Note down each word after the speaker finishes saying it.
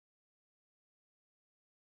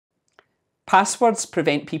Passwords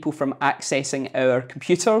prevent people from accessing our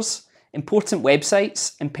computers, important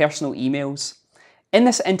websites, and personal emails. In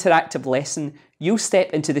this interactive lesson, you'll step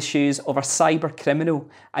into the shoes of a cyber criminal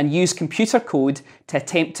and use computer code to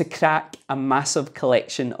attempt to crack a massive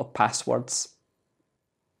collection of passwords.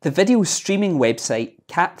 The video streaming website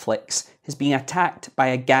Catflix has been attacked by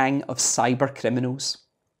a gang of cyber criminals.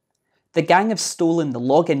 The gang have stolen the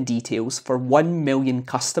login details for 1 million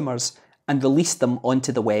customers and released them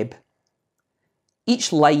onto the web.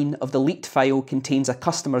 Each line of the leaked file contains a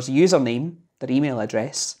customer's username, their email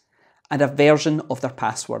address, and a version of their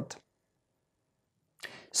password.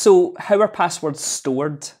 So, how are passwords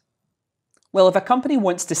stored? Well, if a company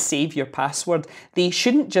wants to save your password, they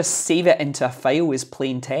shouldn't just save it into a file as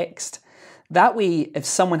plain text. That way, if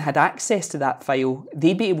someone had access to that file,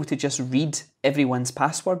 they'd be able to just read everyone's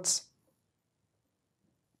passwords.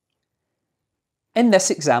 In this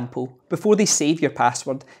example, before they save your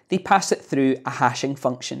password, they pass it through a hashing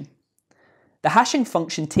function. The hashing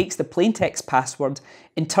function takes the plaintext password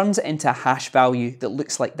and turns it into a hash value that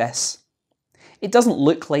looks like this. It doesn't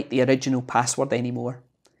look like the original password anymore.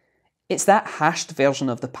 It's that hashed version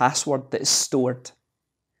of the password that is stored.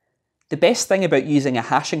 The best thing about using a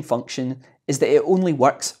hashing function is that it only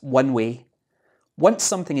works one way. Once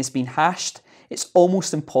something has been hashed, it's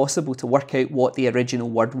almost impossible to work out what the original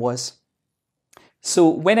word was. So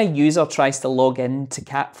when a user tries to log in to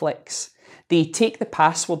Catflix, they take the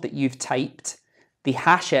password that you've typed, they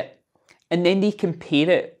hash it, and then they compare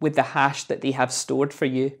it with the hash that they have stored for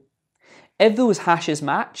you. If those hashes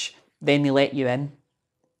match, then they let you in.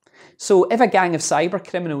 So if a gang of cyber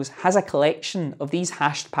criminals has a collection of these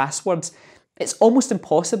hashed passwords, it's almost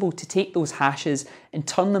impossible to take those hashes and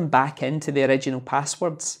turn them back into the original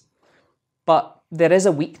passwords. But there is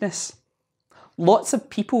a weakness. Lots of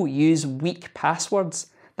people use weak passwords.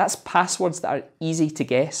 That's passwords that are easy to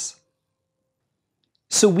guess.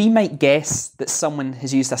 So we might guess that someone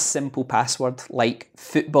has used a simple password like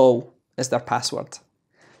football as their password.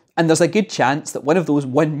 And there's a good chance that one of those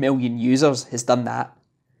 1 million users has done that.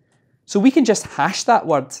 So we can just hash that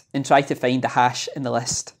word and try to find the hash in the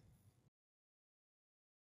list.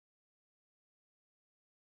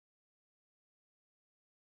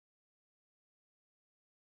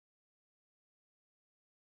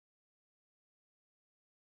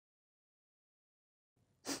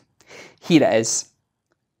 Here it is.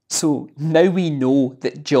 So now we know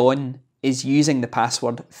that John is using the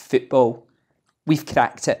password football. We've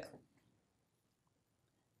cracked it.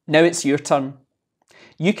 Now it's your turn.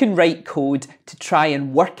 You can write code to try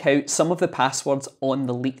and work out some of the passwords on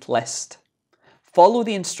the leaked list. Follow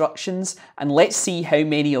the instructions and let's see how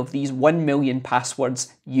many of these 1 million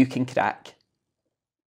passwords you can crack.